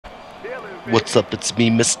What's up? It's me,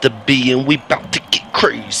 Mr. B, and we about to get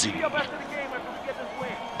crazy.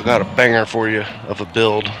 I got a banger for you of a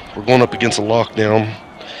build. We're going up against a lockdown.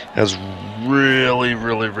 Has really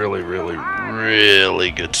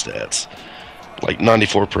good stats. Like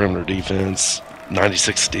 94 perimeter defense,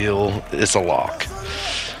 96 steal. It's a lock.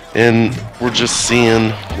 And we're just seeing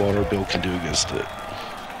what our build can do against it.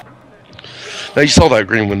 Now you saw that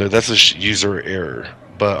green window. That's a user error,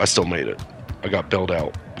 but I still made it. I got bailed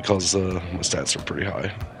out because my stats are pretty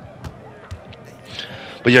high.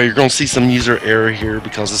 But yeah, you're going to see some user error here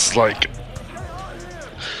because it's like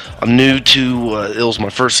I'm new to it was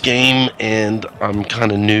my first game, and I'm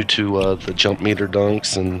kind of new to the jump meter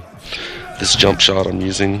dunks and this jump shot I'm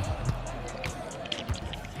using.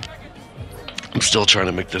 I'm still trying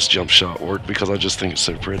to make this jump shot work because I just think it's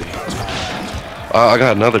so pretty. I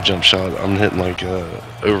got another jump shot I'm hitting like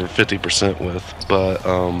over 50% with, but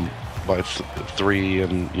by 3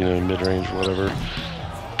 and mid-range or whatever.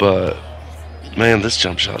 But man, this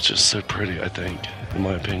jump shot's just so pretty, I think, in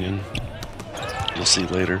my opinion. You'll see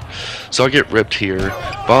later. So I get ripped here,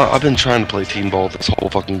 but I've been trying to play team ball this whole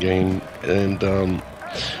fucking game, and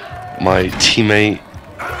my teammate,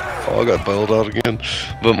 I got bailed out again,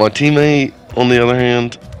 but my teammate, on the other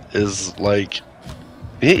hand, is like,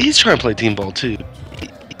 he's trying to play team ball too. He's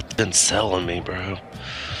been selling me, bro.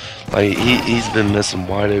 Like, he's been missing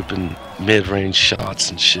wide open mid-range shots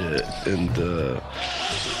and shit, and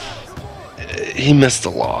he missed a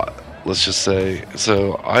lot, let's just say.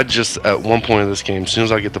 So I just, at one point in this game, as soon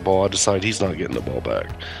as I get the ball, I decide he's not getting the ball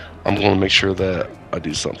back. I'm going to make sure that I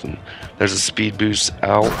do something. There's a speed boost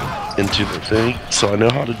out into the thing, so I know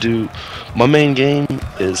how to do. My main game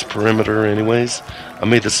is perimeter anyways. I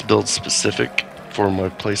made this build specific for my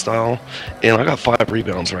playstyle, and I got 5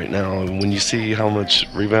 rebounds right now, and when you see how much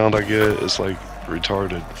rebound I get, it's like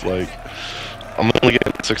retarded. Like, I'm only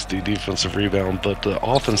getting 60 defensive rebound, but the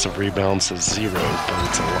offensive rebound says 0, but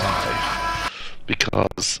it's a lie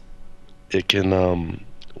because it can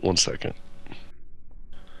 1 second.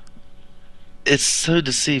 It's so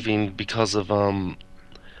deceiving because of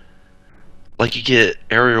like, you get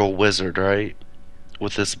Aerial Wizard, right,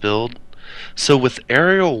 with this build. So with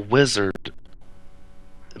Aerial Wizard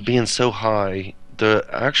being so high, the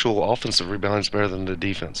actual offensive rebound is better than the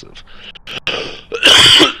defensive.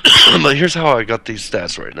 But here's how I got these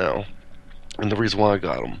stats right now, and the reason why I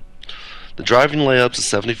got them. The driving layups is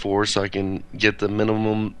 74, so I can get the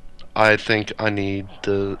minimum I think I need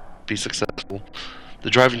to be successful. The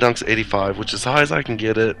driving dunk's 85, which is as high as I can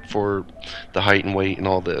get it for the height and weight and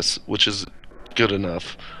all this, which is good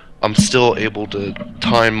enough. I'm still able to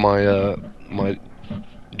time my my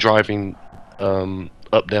driving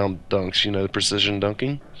up-down dunks, precision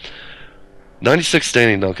dunking. 96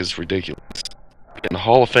 standing dunk is ridiculous. And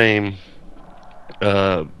Hall of Fame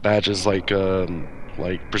badges like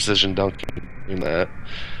precision dunking and that,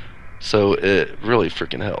 so it really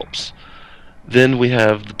freaking helps. Then we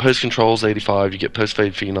have the post controls 85. You get post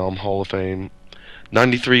fade phenom, Hall of Fame.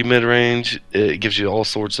 93 mid range. It gives you all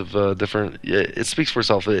sorts of different. It speaks for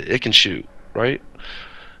itself. It can shoot, right?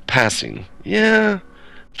 Passing, yeah.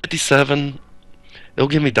 57. It'll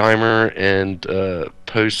give me dimer and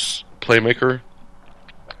post playmaker.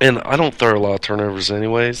 And I don't throw a lot of turnovers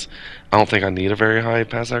anyways. I don't think I need a very high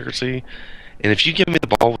pass accuracy. And if you give me the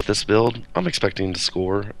ball with this build, I'm expecting to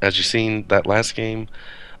score. As you've seen that last game,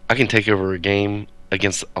 I can take over a game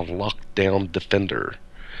against a lockdown defender.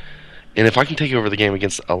 And if I can take over the game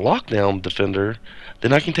against a lockdown defender,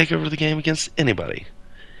 then I can take over the game against anybody.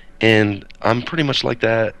 And I'm pretty much like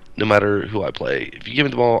that no matter who I play. If you give me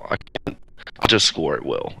the ball, I'll just score at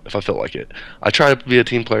will if I feel like it. I try to be a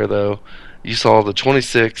team player, though. You saw the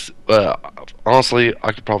 26. Honestly,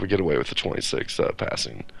 I could probably get away with the 26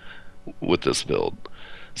 passing with this build.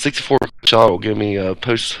 64 shot will give me a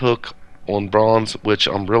post hook on bronze, which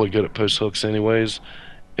I'm really good at post hooks anyways,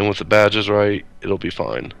 and with the badges right, it'll be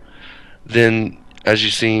fine. Then, as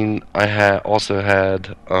you've seen, I also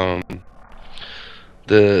had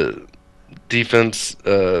the defense.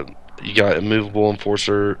 You got immovable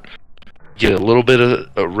enforcer. Get a little bit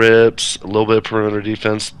of rips, a little bit of perimeter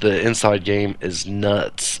defense. The inside game is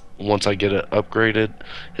nuts once I get it upgraded.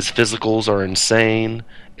 His physicals are insane.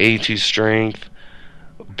 82 strength.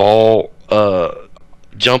 Ball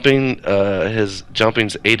jumping, his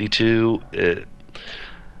jumping's 82.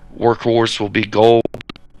 Workhorse will be gold.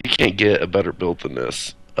 You can't get a better build than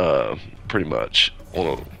this, pretty much,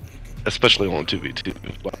 especially on 2v2.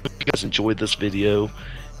 I hope you guys enjoyed this video,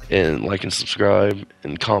 and like and subscribe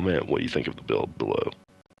and comment what you think of the build below.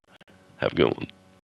 Have a good one.